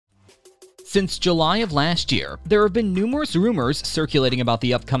Since July of last year, there have been numerous rumors circulating about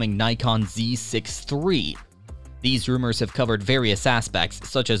the upcoming Nikon Z6 III. These rumors have covered various aspects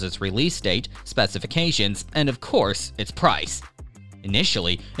such as its release date, specifications, and of course, its price.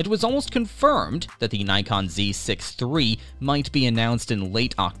 Initially, it was almost confirmed that the Nikon Z6 III might be announced in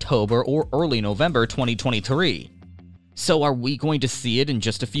late October or early November 2023. So are we going to see it in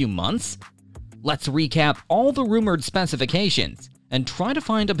just a few months? Let's recap all the rumored specifications and try to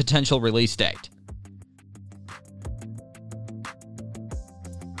find a potential release date.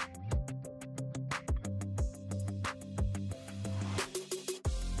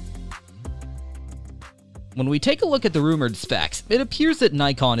 When we take a look at the rumored specs, it appears that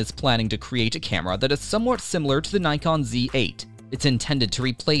Nikon is planning to create a camera that is somewhat similar to the Nikon Z8. It's intended to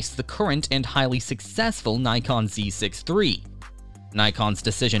replace the current and highly successful Nikon Z6 III. Nikon's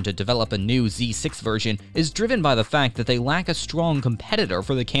decision to develop a new Z6 version is driven by the fact that they lack a strong competitor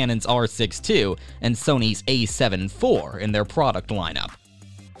for the Canon's R6 II and Sony's A7 IV in their product lineup.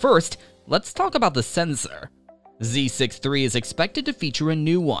 First, let's talk about the sensor. Z6 III is expected to feature a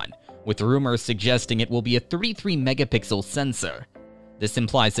new one, with rumors suggesting it will be a 33-megapixel sensor. This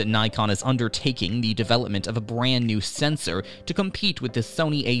implies that Nikon is undertaking the development of a brand new sensor to compete with the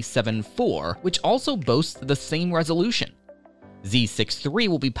Sony A7 IV, which also boasts the same resolution. Z6 III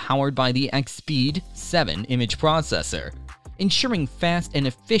will be powered by the X-Speed 7 image processor, ensuring fast and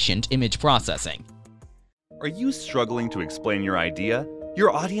efficient image processing. Are you struggling to explain your idea? Your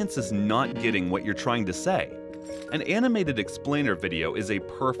audience is not getting what you're trying to say. An animated explainer video is a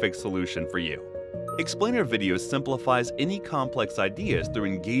perfect solution for you. Explainer video simplifies any complex ideas through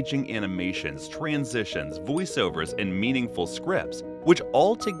engaging animations, transitions, voiceovers, and meaningful scripts, which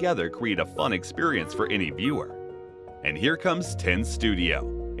all together create a fun experience for any viewer. And here comes TEN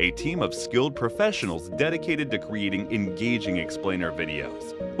Studio, a team of skilled professionals dedicated to creating engaging explainer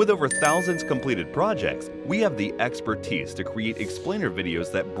videos. With over thousands completed projects, we have the expertise to create explainer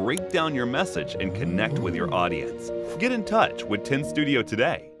videos that break down your message and connect with your audience. Get in touch with TEN Studio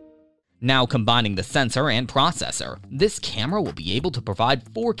today. Now combining the sensor and processor, this camera will be able to provide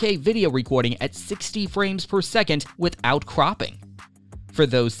 4K video recording at 60 frames per second without cropping. For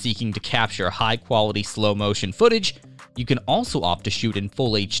those seeking to capture high-quality slow-motion footage, you can also opt to shoot in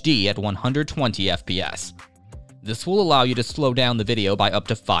Full HD at 120 FPS. This will allow you to slow down the video by up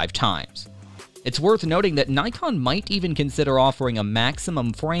to 5 times. It's worth noting that Nikon might even consider offering a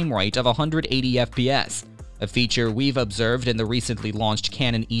maximum frame rate of 180 FPS, a feature we've observed in the recently launched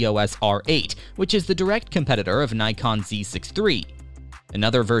Canon EOS R8, which is the direct competitor of Nikon Z6 III.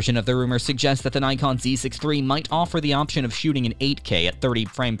 Another version of the rumor suggests that the Nikon Z6 III might offer the option of shooting in 8K at 30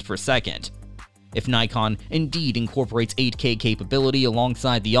 frames per second. If Nikon indeed incorporates 8K capability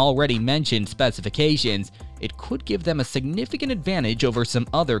alongside the already mentioned specifications, it could give them a significant advantage over some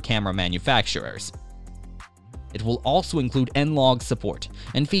other camera manufacturers. It will also include N-Log support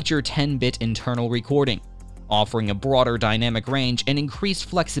and feature 10-bit internal recording, offering a broader dynamic range and increased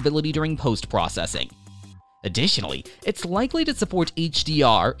flexibility during post-processing. Additionally, it's likely to support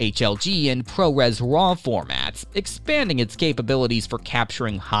HDR, HLG, and ProRes RAW formats, expanding its capabilities for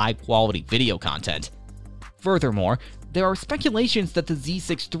capturing high-quality video content. Furthermore, there are speculations that the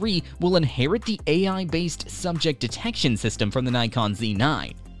Z6 III will inherit the AI-based subject detection system from the Nikon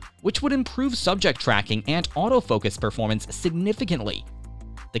Z9, which would improve subject tracking and autofocus performance significantly.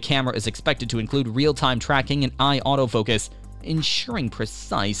 The camera is expected to include real-time tracking and eye autofocus, ensuring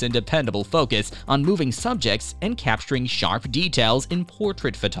precise and dependable focus on moving subjects and capturing sharp details in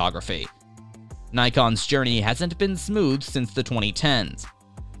portrait photography. Nikon's journey hasn't been smooth since the 2010s.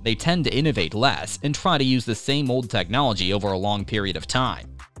 They tend to innovate less and try to use the same old technology over a long period of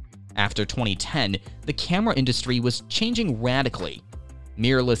time. After 2010, the camera industry was changing radically.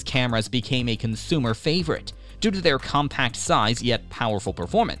 Mirrorless cameras became a consumer favorite due to their compact size yet powerful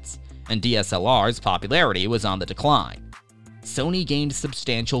performance, and DSLR's popularity was on the decline. Sony gained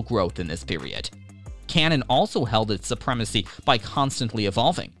substantial growth in this period. Canon also held its supremacy by constantly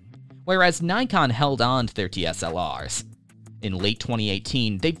evolving, whereas Nikon held on to their DSLRs. In late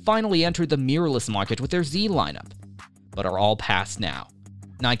 2018, they finally entered the mirrorless market with their Z lineup, but are all past now.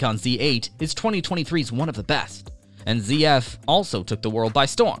 Nikon Z8 is 2023's one of the best, and ZF also took the world by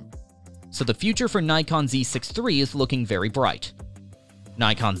storm. So the future for Nikon Z6 III is looking very bright.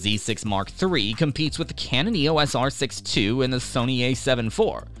 Nikon Z6 Mark III competes with the Canon EOS R6 II and the Sony A7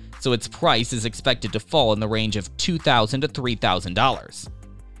 IV, so its price is expected to fall in the range of $2,000 to $3,000.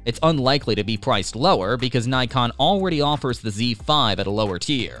 It's unlikely to be priced lower because Nikon already offers the Z5 at a lower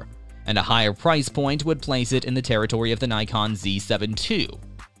tier, and a higher price point would place it in the territory of the Nikon Z7 II.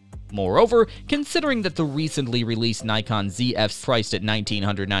 Moreover, considering that the recently released Nikon ZF's priced at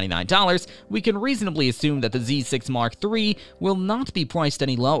 $1,999, we can reasonably assume that the Z6 Mark III will not be priced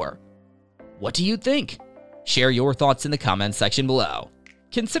any lower. What do you think? Share your thoughts in the comments section below.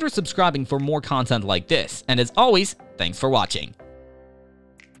 Consider subscribing for more content like this, and as always, thanks for watching.